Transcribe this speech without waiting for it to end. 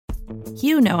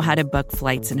You know how to book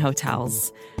flights and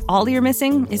hotels. All you're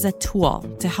missing is a tool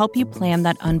to help you plan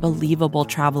that unbelievable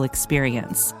travel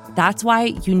experience. That's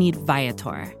why you need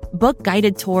Viator. Book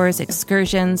guided tours,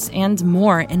 excursions, and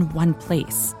more in one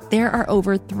place. There are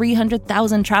over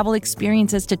 300,000 travel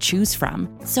experiences to choose from,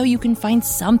 so you can find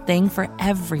something for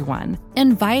everyone.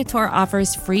 And Viator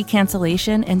offers free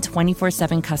cancellation and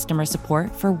 24/7 customer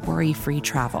support for worry-free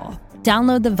travel.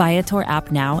 Download the Viator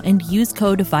app now and use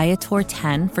code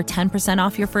Viator10 for 10%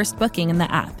 off your first booking in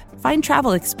the app. Find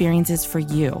travel experiences for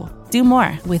you. Do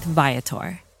more with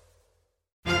Viator.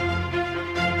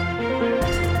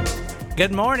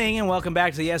 Good morning and welcome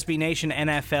back to the SB Nation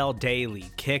NFL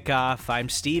Daily Kickoff. I'm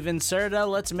Steven Serta.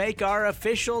 Let's make our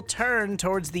official turn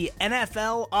towards the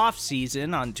NFL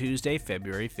offseason on Tuesday,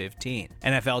 February 15th.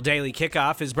 NFL Daily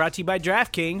Kickoff is brought to you by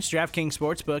DraftKings. DraftKings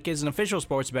Sportsbook is an official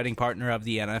sports betting partner of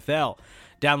the NFL.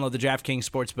 Download the DraftKings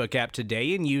Sportsbook app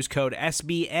today and use code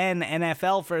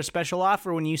SBNNFL for a special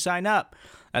offer when you sign up.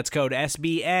 That's code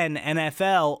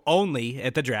SBNNFL only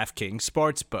at the DraftKings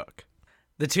Sportsbook.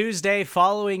 The Tuesday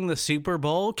following the Super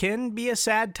Bowl can be a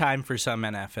sad time for some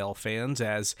NFL fans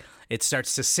as it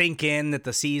starts to sink in that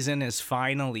the season is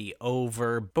finally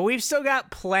over. But we've still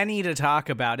got plenty to talk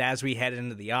about as we head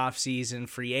into the offseason,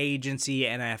 free agency,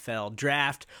 NFL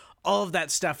draft. All of that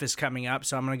stuff is coming up,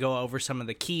 so I'm going to go over some of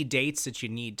the key dates that you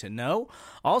need to know.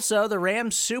 Also, the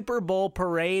Rams Super Bowl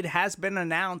parade has been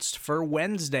announced for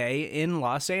Wednesday in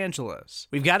Los Angeles.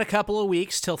 We've got a couple of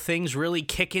weeks till things really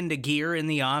kick into gear in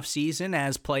the offseason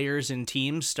as players and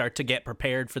teams start to get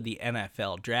prepared for the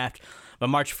NFL draft. But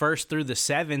March 1st through the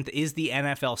 7th is the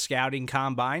NFL Scouting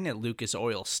Combine at Lucas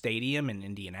Oil Stadium in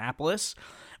Indianapolis.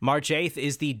 March 8th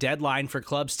is the deadline for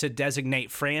clubs to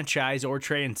designate franchise or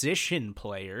transition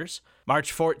players.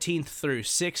 March 14th through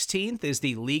 16th is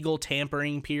the legal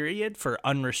tampering period for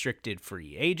unrestricted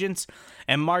free agents.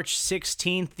 And March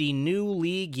 16th, the new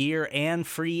league year and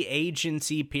free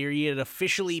agency period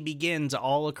officially begins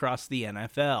all across the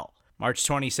NFL. March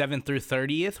 27th through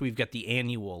 30th, we've got the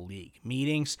annual league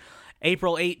meetings.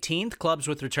 April 18th, clubs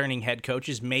with returning head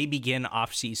coaches may begin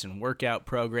off-season workout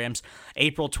programs.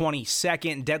 April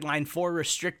 22nd, deadline for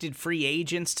restricted free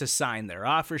agents to sign their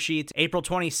offer sheets. April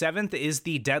 27th is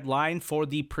the deadline for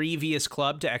the previous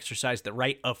club to exercise the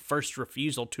right of first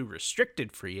refusal to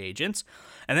restricted free agents.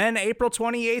 And then April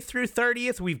 28th through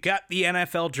 30th, we've got the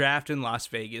NFL draft in Las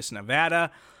Vegas,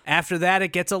 Nevada. After that, it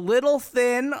gets a little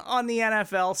thin on the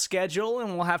NFL schedule,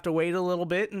 and we'll have to wait a little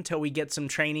bit until we get some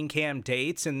training camp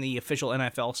dates and the official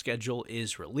NFL schedule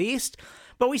is released.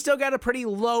 But we still got a pretty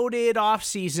loaded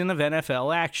offseason of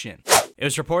NFL action. It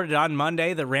was reported on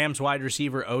Monday that Rams wide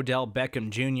receiver Odell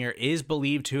Beckham Jr. is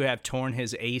believed to have torn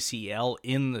his ACL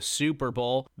in the Super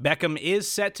Bowl. Beckham is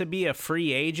set to be a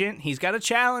free agent. He's got a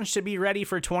challenge to be ready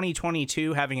for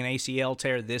 2022, having an ACL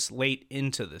tear this late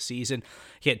into the season.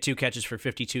 He had 2 catches for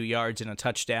 52 yards and a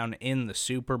touchdown in the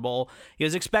Super Bowl. He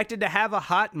is expected to have a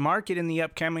hot market in the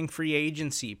upcoming free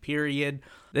agency period.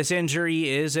 This injury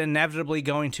is inevitably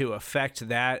going to affect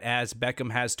that, as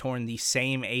Beckham has torn the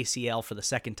same ACL for the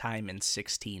second time in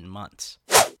 16 months.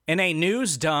 In a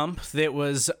news dump that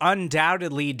was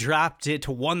undoubtedly dropped at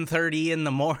 1:30 in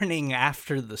the morning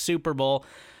after the Super Bowl,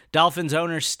 Dolphins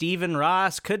owner Stephen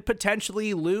Ross could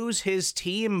potentially lose his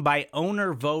team by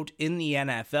owner vote in the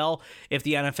NFL if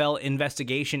the NFL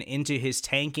investigation into his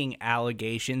tanking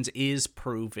allegations is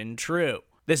proven true.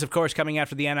 This, of course, coming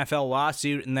after the NFL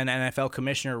lawsuit and then NFL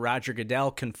Commissioner Roger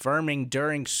Goodell confirming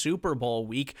during Super Bowl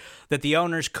week that the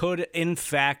owners could, in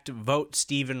fact, vote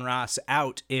Stephen Ross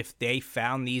out if they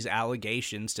found these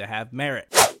allegations to have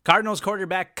merit. Cardinals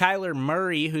quarterback Kyler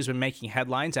Murray, who's been making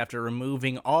headlines after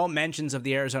removing all mentions of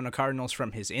the Arizona Cardinals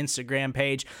from his Instagram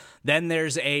page. Then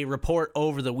there's a report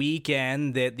over the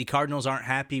weekend that the Cardinals aren't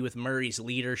happy with Murray's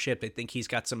leadership. They think he's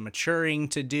got some maturing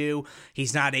to do.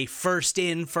 He's not a first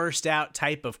in, first out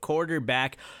type of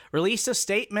quarterback. Released a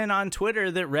statement on Twitter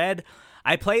that read,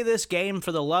 "I play this game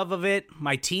for the love of it,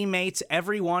 my teammates,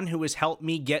 everyone who has helped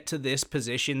me get to this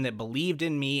position that believed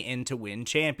in me and to win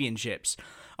championships.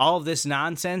 All of this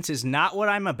nonsense is not what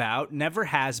I'm about, never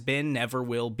has been, never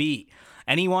will be.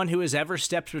 Anyone who has ever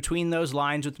stepped between those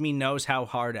lines with me knows how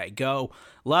hard I go.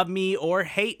 Love me or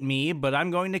hate me, but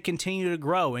I'm going to continue to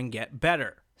grow and get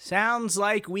better." Sounds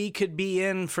like we could be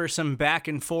in for some back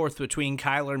and forth between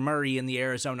Kyler Murray and the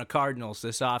Arizona Cardinals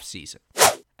this offseason.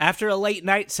 After a late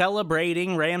night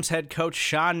celebrating, Rams head coach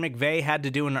Sean McVay had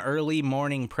to do an early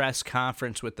morning press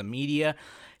conference with the media.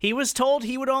 He was told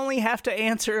he would only have to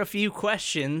answer a few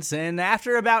questions, and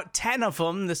after about 10 of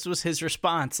them, this was his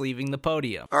response leaving the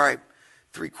podium. All right,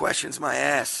 3 questions, my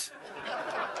ass.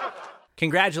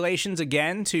 Congratulations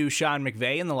again to Sean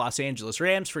McVay and the Los Angeles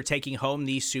Rams for taking home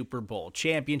the Super Bowl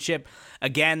championship.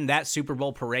 Again, that Super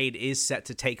Bowl parade is set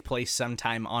to take place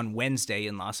sometime on Wednesday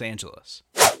in Los Angeles.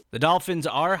 The Dolphins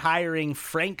are hiring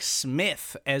Frank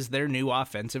Smith as their new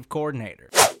offensive coordinator.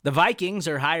 The Vikings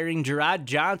are hiring Gerard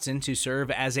Johnson to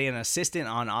serve as an assistant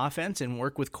on offense and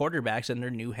work with quarterbacks under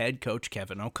new head coach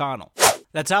Kevin O'Connell.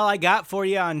 That's all I got for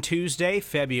you on Tuesday,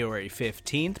 February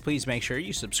 15th. Please make sure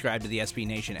you subscribe to the SB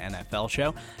Nation NFL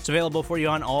show. It's available for you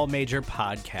on all major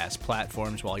podcast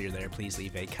platforms. While you're there, please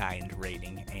leave a kind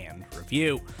rating and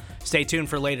review. Stay tuned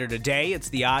for later today. It's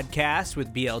the Oddcast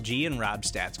with BLG and Rob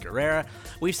Stats Guerrera.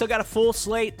 We've still got a full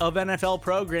slate of NFL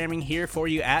programming here for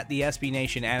you at the SB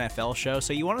Nation NFL show,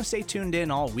 so you want to stay tuned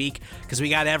in all week because we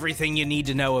got everything you need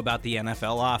to know about the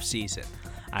NFL offseason.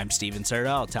 I'm Steven Serta.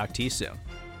 I'll talk to you soon.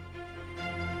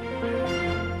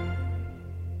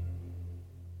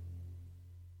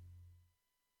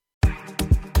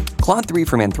 Claude 3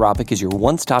 from Anthropic is your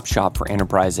one-stop shop for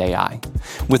enterprise AI.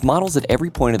 With models at every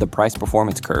point of the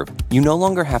price-performance curve, you no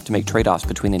longer have to make trade-offs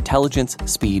between intelligence,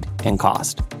 speed, and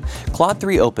cost. Claude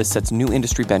 3 Opus sets new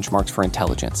industry benchmarks for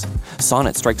intelligence.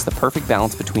 Sonnet strikes the perfect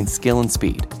balance between skill and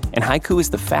speed. And Haiku is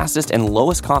the fastest and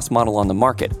lowest-cost model on the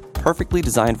market, perfectly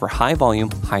designed for high-volume,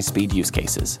 high-speed use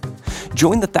cases.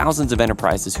 Join the thousands of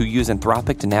enterprises who use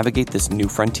Anthropic to navigate this new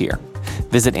frontier.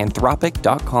 Visit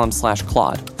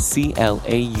anthropic.com/Claude,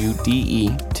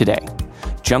 CLAUDE, today.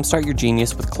 Jumpstart your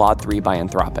genius with Claude 3 by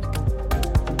Anthropic.